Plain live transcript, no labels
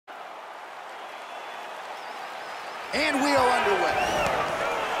And we are underway.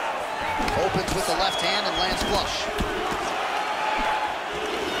 Opens with the left hand and lands flush.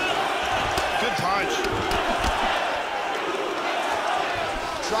 Good punch.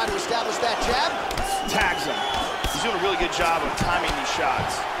 Try to establish that jab. Tags him. He's doing a really good job of timing these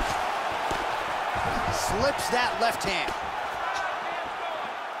shots. Slips that left hand.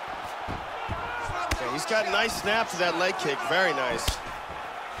 Okay, he's got a nice snap to that leg kick. Very nice.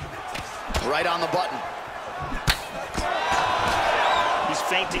 Right on the button. He's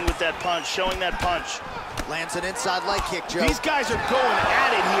feinting with that punch, showing that punch. Lands an inside leg kick, Joe. These guys are going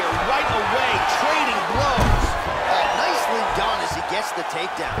at it here right away, trading blows. Nicely done as he gets the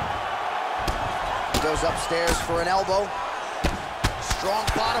takedown. He goes upstairs for an elbow. Strong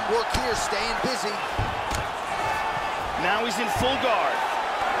bottom work here, staying busy. Now he's in full guard.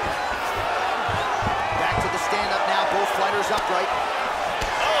 Back to the stand-up now, both fighters upright.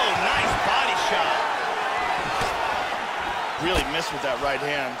 Oh, nice body shot. Really missed with that right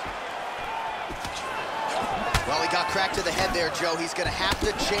hand. Well, he got cracked to the head there, Joe. He's going to have to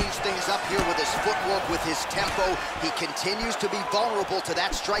change things up here with his footwork, with his tempo. He continues to be vulnerable to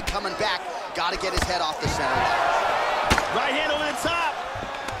that strike coming back. Got to get his head off the center line. Right hand over the top.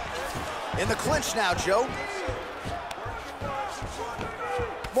 In the clinch now, Joe.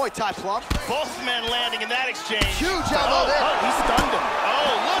 Muay Thai plump. Both men landing in that exchange. Huge elbow there. Oh, he stunned him. Oh,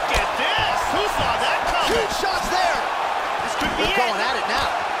 look at this. Who saw that coming? Huge shots there. This could be They're going at it now.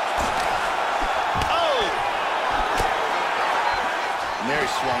 Oh. And there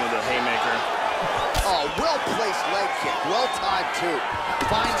he swung with a haymaker. Oh, well-placed leg kick. Well-timed, too.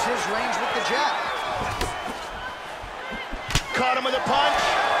 Finds his range with the jab. Caught him with a punch.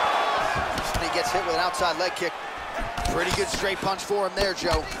 And he gets hit with an outside leg kick. Pretty good straight punch for him there,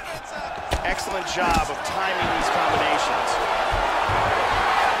 Joe. Excellent job of timing these combinations.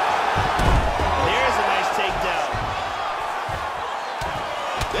 There's a nice takedown.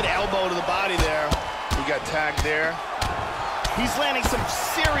 Good elbow to the body there. He got tagged there. He's landing some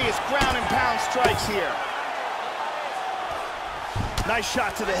serious ground and pound strikes here. Nice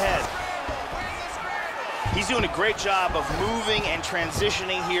shot to the head. He's doing a great job of moving and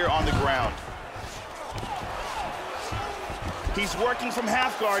transitioning here on the ground. He's working from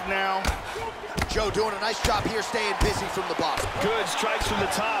half guard now. Joe doing a nice job here, staying busy from the bottom. Good strikes from the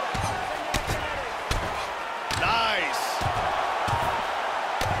top. Nice.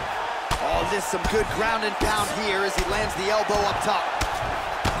 Oh, this some good ground and pound here as he lands the elbow up top.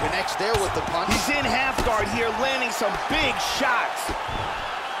 Connects there with the punch. He's in half guard here, landing some big shots.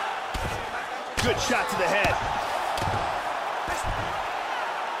 Good shot to the head.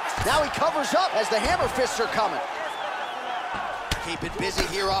 Now he covers up as the hammer fists are coming. Keeping busy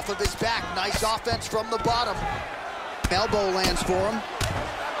here off of his back. Nice offense from the bottom. Elbow lands for him.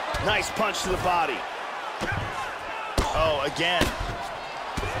 Nice punch to the body. Oh, again.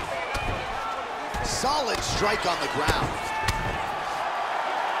 Solid strike on the ground.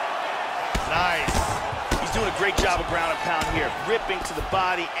 Nice. He's doing a great job of ground and pound here. Ripping to the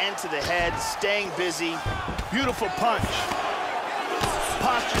body and to the head, staying busy. Beautiful punch.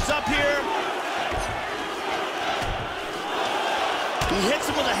 Posture's up here. He hits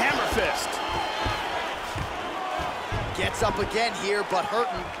him with a hammer fist. Gets up again here, but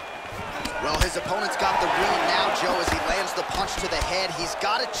hurting. Well, his opponent's got the read now, Joe, as he lands the punch to the head. He's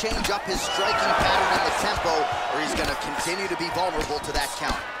got to change up his striking pattern and the tempo, or he's going to continue to be vulnerable to that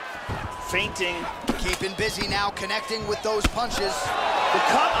count. Feinting. Keeping busy now, connecting with those punches. The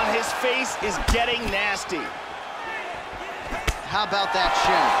cut on his face is getting nasty. How about that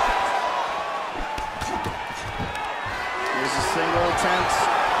shin? Here's a single attempt.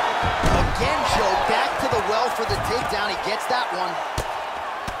 Again, Joe, back to the well for the takedown. He gets that one.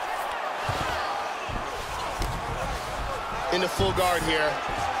 Into full guard here.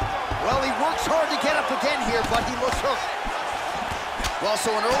 Well, he works hard to get up again here, but he looks hooked. Well,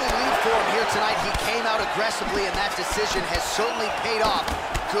 so an early lead for him here tonight. He came out aggressively, and that decision has certainly paid off.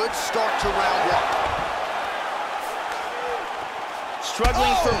 Good start to round one.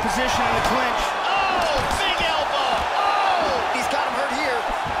 Struggling for position in the clinch. Oh, big elbow. Oh, he's got him hurt here.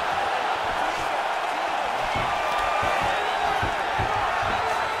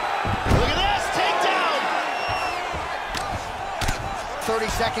 Look at this, takedown. 30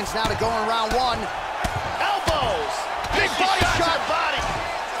 seconds now to go in round one. Elbows. Big body shot. Body.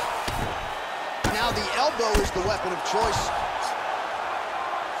 Now the elbow is the weapon of choice.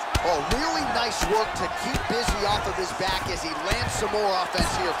 Oh, really nice work to keep busy off of his back as he lands some more offense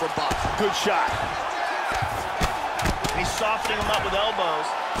here from Bob. Good shot. He's softening him up with elbows.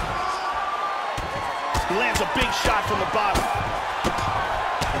 He lands a big shot from the bottom.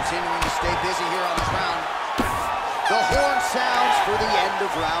 Continuing to stay busy here on the ground. The horn sounds for the end of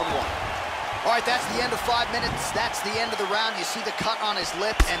round one. All right, that's the end of 5 minutes. That's the end of the round. You see the cut on his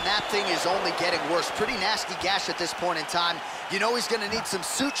lip, and that thing is only getting worse. Pretty nasty gash at this point in time. You know he's going to need some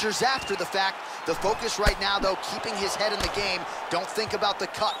sutures after the fact. The focus right now, though, keeping his head in the game. Don't think about the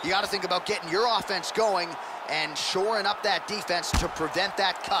cut. You got to think about getting your offense going and shoring up that defense to prevent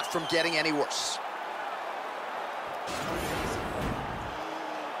that cut from getting any worse.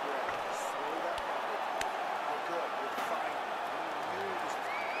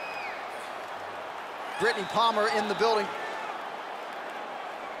 Brittany Palmer in the building.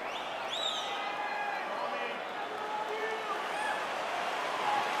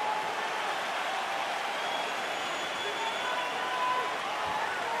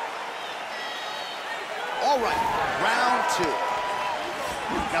 All right, round two.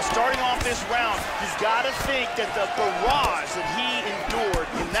 Now, starting off this round, he's got to think that the barrage that he endured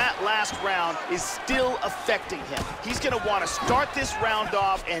in that last round is still affecting him. He's going to want to start this round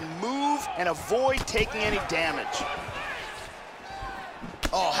off and move and avoid taking any damage.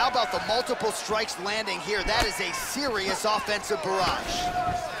 Oh, how about the multiple strikes landing here? That is a serious offensive barrage.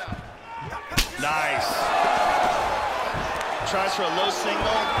 Nice. Tries for a low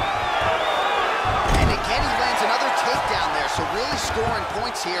single. And again, he lands another takedown there, so really scoring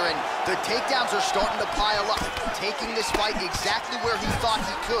points here, and the takedowns are starting to pile up, taking this fight exactly where he thought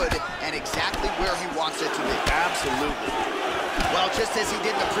he could and exactly where he wants it to be. Absolutely. Well, just as he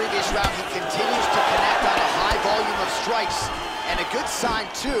did in the previous round, he continues to connect on a high volume of strikes, and a good sign,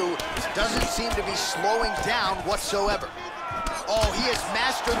 too, doesn't seem to be slowing down whatsoever. Oh, he has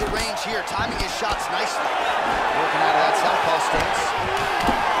mastered the range here, timing his shots nicely. Working out of that southpaw stance.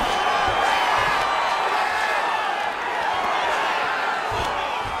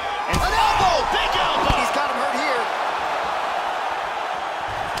 Big elbow! He's got him hurt here.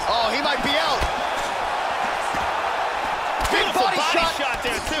 Oh, he might be out. Big body shot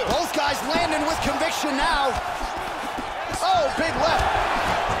there, too. Both guys landing with conviction now. Oh, big left.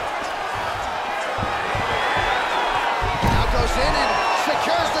 Now goes in and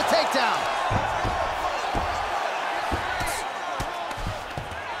secures the takedown.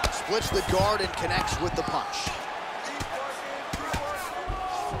 Splits the guard and connects with the punch.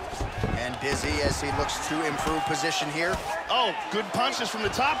 And busy as he looks to improve position here. Oh, good punches from the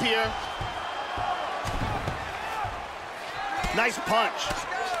top here. Nice punch.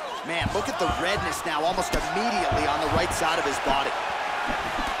 Man, look at the redness now almost immediately on the right side of his body.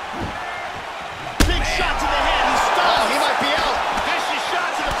 Big shot to the head. He's stunned. Oh, he might be out. Vicious shot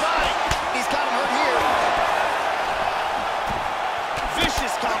to the body. He's got him hurt here.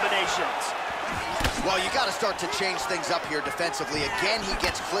 Vicious combinations. Well, you got to start to change things up here defensively. Again, he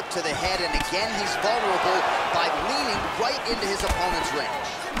gets clipped to the head, and again, he's vulnerable by leaning right into his opponent's range.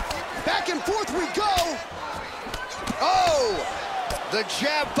 Back and forth we go. Oh, the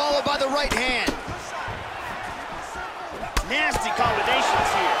jab followed by the right hand. Nasty combinations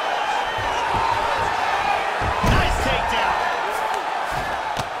here. Nice takedown.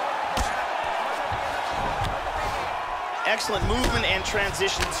 Excellent movement and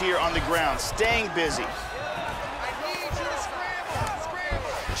transitions here on the ground, staying busy.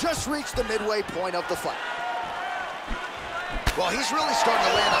 Just reached the midway point of the fight. Well, he's really starting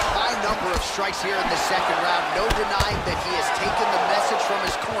to land a high number of strikes here in the second round. No denying that he has taken the message from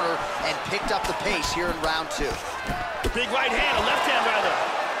his corner and picked up the pace here in round two. Big right hand, a left hand rather.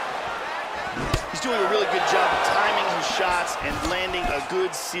 He's doing a really good job of timing his shots and landing a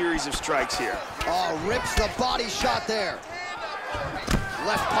good series of strikes here. Oh, rips the body shot there.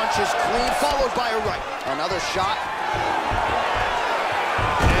 Left punch is clean, followed by a right. Another shot.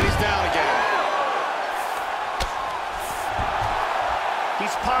 And he's down again.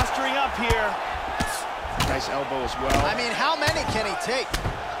 He's posturing up here. Nice elbow as well. I mean, how many can he take?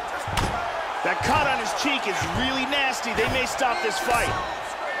 That cut on his cheek is really nasty. They may stop this fight.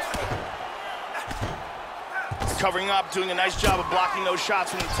 Covering up, doing a nice job of blocking those shots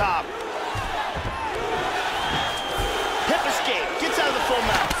from the top. Hip escape, gets out of the full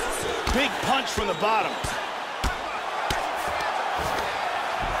mount. Big punch from the bottom.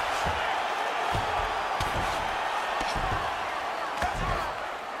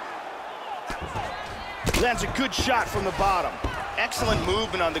 Lands a good shot from the bottom. Excellent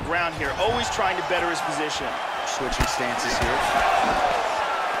movement on the ground here, always trying to better his position. Switching stances here.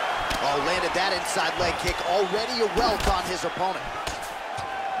 Oh, landed that inside leg kick. Already a welt on his opponent.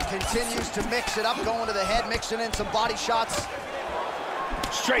 Continues to mix it up, going to the head, mixing in some body shots.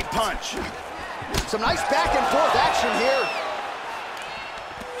 Straight punch. Some nice back and forth action here.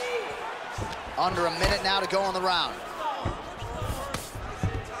 Under a minute now to go on the round.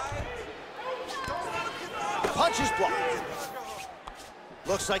 punch is blocked.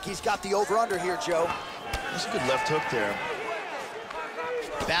 Looks like he's got the over-under here, Joe. That's a good left hook there.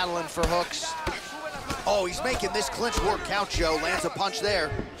 Battling for hooks. Oh, he's making this clinch work count, Joe. Lands a punch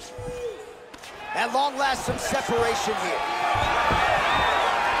there. At long last, some separation here.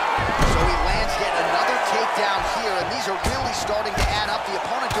 So he lands yet another takedown here, and these are really starting to add up. The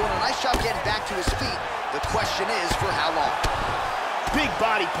opponent doing a nice job getting back to his feet. The question is, for how long? Big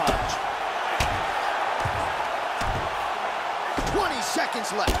body punch. 20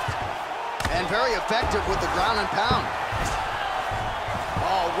 seconds left. And very effective with the ground and pound.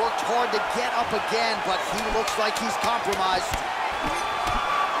 Oh, worked hard to get up again, but he looks like he's compromised.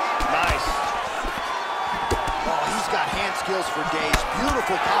 Nice. Oh, he's got hand skills for days.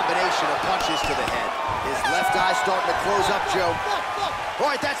 Beautiful combination of punches to the head. His left eye starting to close up, Joe.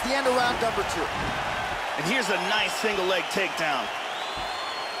 All right, that's the end of round number 2. And here's a nice single leg takedown.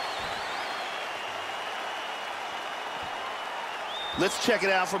 Let's check it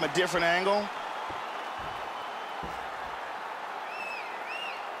out from a different angle.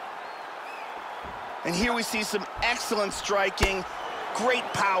 And here we see some excellent striking, great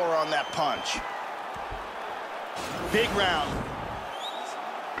power on that punch. Big round.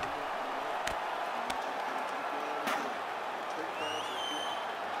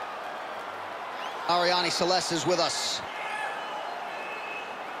 Ariane Celeste is with us.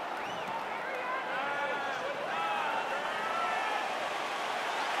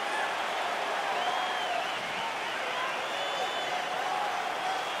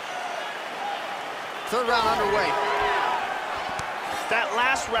 Third round underway. That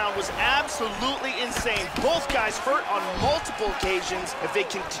last round was absolutely insane. Both guys hurt on multiple occasions. If they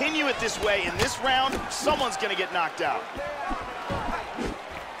continue it this way in this round, someone's gonna get knocked out.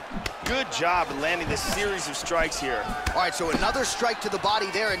 Good job in landing this series of strikes here. All right, so another strike to the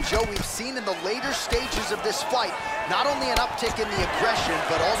body there, and Joe, we've seen in the later stages of this fight, not only an uptick in the aggression,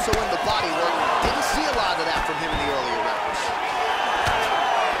 but also in the body work. Didn't see a lot of that from him in the earlier rounds.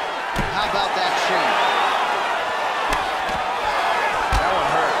 How about that chin? That one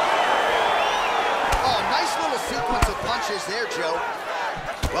hurt. Oh, nice little sequence of punches there, Joe.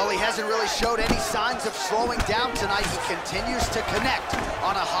 Well, he hasn't really showed any signs of slowing down tonight. He continues to connect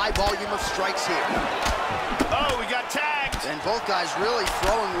on a high volume of strikes here. Oh, we got tagged. And both guys really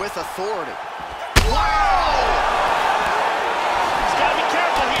throwing with authority. Wow! He's got to be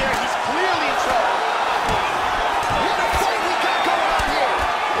careful here. He's clearly in trouble. What a fight we got going on here!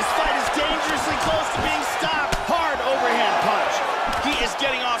 This fight is dangerously close to being stopped. Hard overhand punch. He is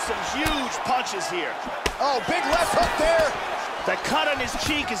getting off some huge punches here. Oh, big left hook there. The cut on his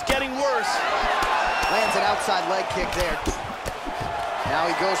cheek is getting worse. Lands an outside leg kick there. Now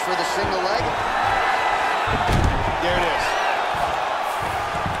he goes for the single leg. There it is.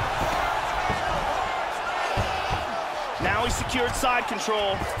 Now he secured side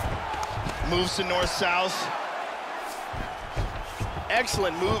control. Moves to north-south.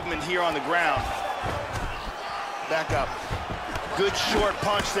 Excellent movement here on the ground. Back up. Good short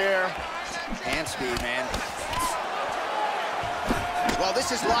punch there. Hand speed, man. Well,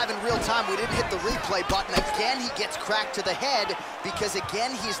 this is live in real time. We didn't hit the replay button. Again, he gets cracked to the head because,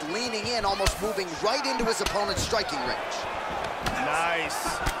 again, he's leaning in, almost moving right into his opponent's striking range.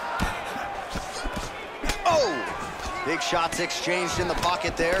 Nice. Oh! Big shots exchanged in the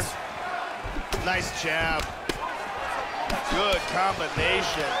pocket there. Nice jab. Good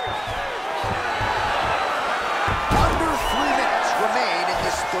combination. Under 3 minutes remain in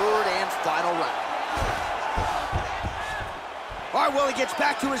this third and final round. All right, well, he gets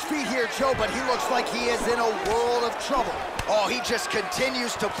back to his feet here, Joe, but he looks like he is in a world of trouble. Oh, he just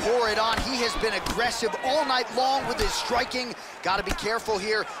continues to pour it on. He has been aggressive all night long with his striking. Got to be careful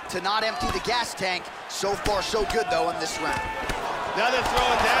here to not empty the gas tank. So far, so good, though, in this round. Now they're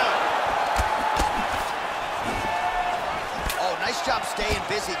throwing down. Oh, nice job staying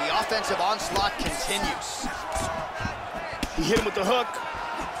busy. The offensive onslaught continues. He hit him with the hook.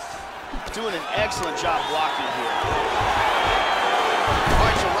 Doing an excellent job blocking here. All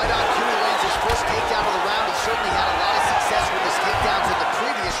right, so right on cue, he lands his first takedown of the round. He certainly had a lot of success with his takedowns in the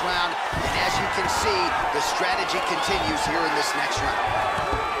previous round. And as you can see, the strategy continues here in this next round.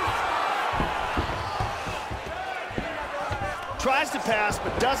 Tries to pass,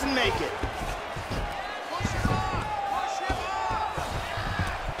 but doesn't make it.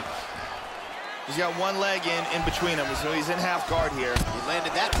 He's got one leg in between them, so he's in half guard here. He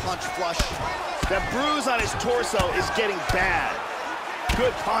landed that punch flush. That bruise on his torso is getting bad.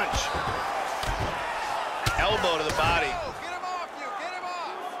 Good punch. Elbow to the body.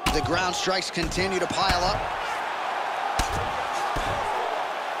 The ground strikes continue to pile up.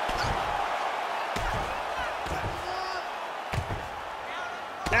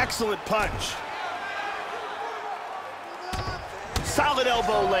 Excellent punch. Solid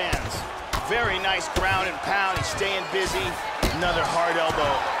elbow lands. Very nice ground and pound. He's staying busy. Another hard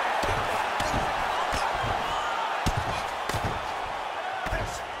elbow.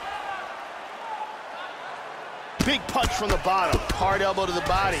 Big punch from the bottom. Hard elbow to the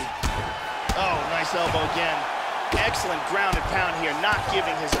body. Oh, nice elbow again. Excellent ground and pound here, not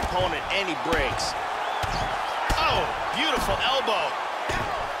giving his opponent any breaks. Oh, beautiful elbow.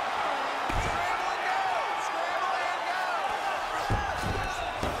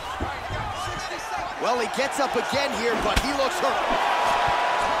 Well, he gets up again here, but he looks hurt.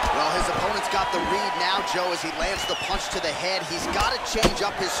 Well, his opponent's got the read now, Joe, as he lands the punch to the head. He's got to change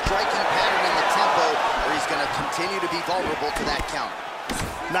up his striking pattern and the tempo, or he's going to continue to be vulnerable to that counter.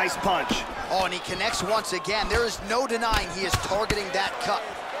 Nice punch. Oh, and he connects once again. There is no denying he is targeting that cut.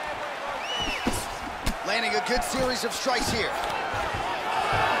 Landing a good series of strikes here.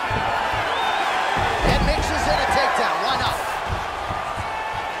 And mixes in a takedown. Why not?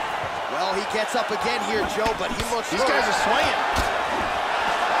 Well, he gets up again here, Joe, but he looks These guys are swinging.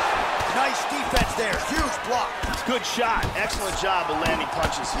 Nice defense there. Huge block. Good shot. Excellent job of landing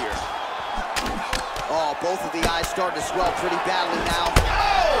punches here. Oh, both of the eyes starting to swell pretty badly now.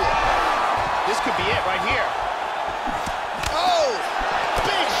 Oh! This could be it right here. Oh!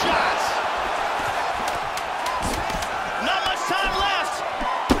 Big shots! Not much time left.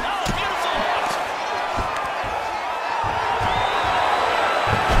 Oh, beautiful.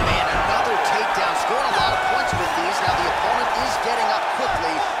 Man, another takedown. Scoring a lot of points with these. Now, the opponent is getting up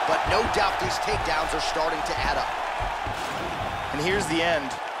quickly, but no doubt these takedowns are starting to add up. And here's the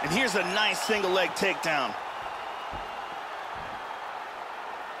end. And here's a nice single leg takedown.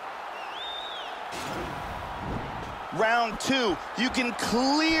 Round two, you can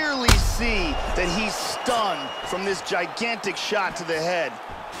clearly see that he's stunned from this gigantic shot to the head.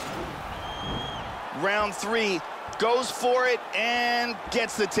 Round three, goes for it and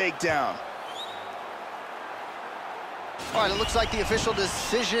gets the takedown. All right, it looks like the official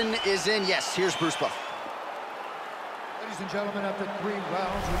decision is in. Yes, here's Bruce Buff. Ladies and gentlemen, after 3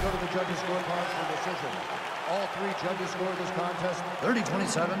 rounds, we go to the judges' scorecards for decision. All 3 judges scored this contest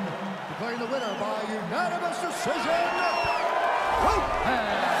 30-27, declaring the winner by unanimous decision,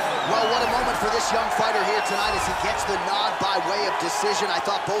 Lopez. Well, what a moment for this young fighter here tonight as he gets the nod by way of decision. I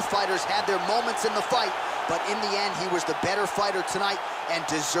thought both fighters had their moments in the fight, but in the end, he was the better fighter tonight and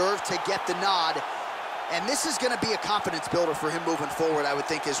deserved to get the nod. And this is going to be a confidence builder for him moving forward, I would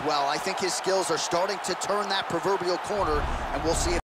think, as well. I think his skills are starting to turn that proverbial corner, and we'll see if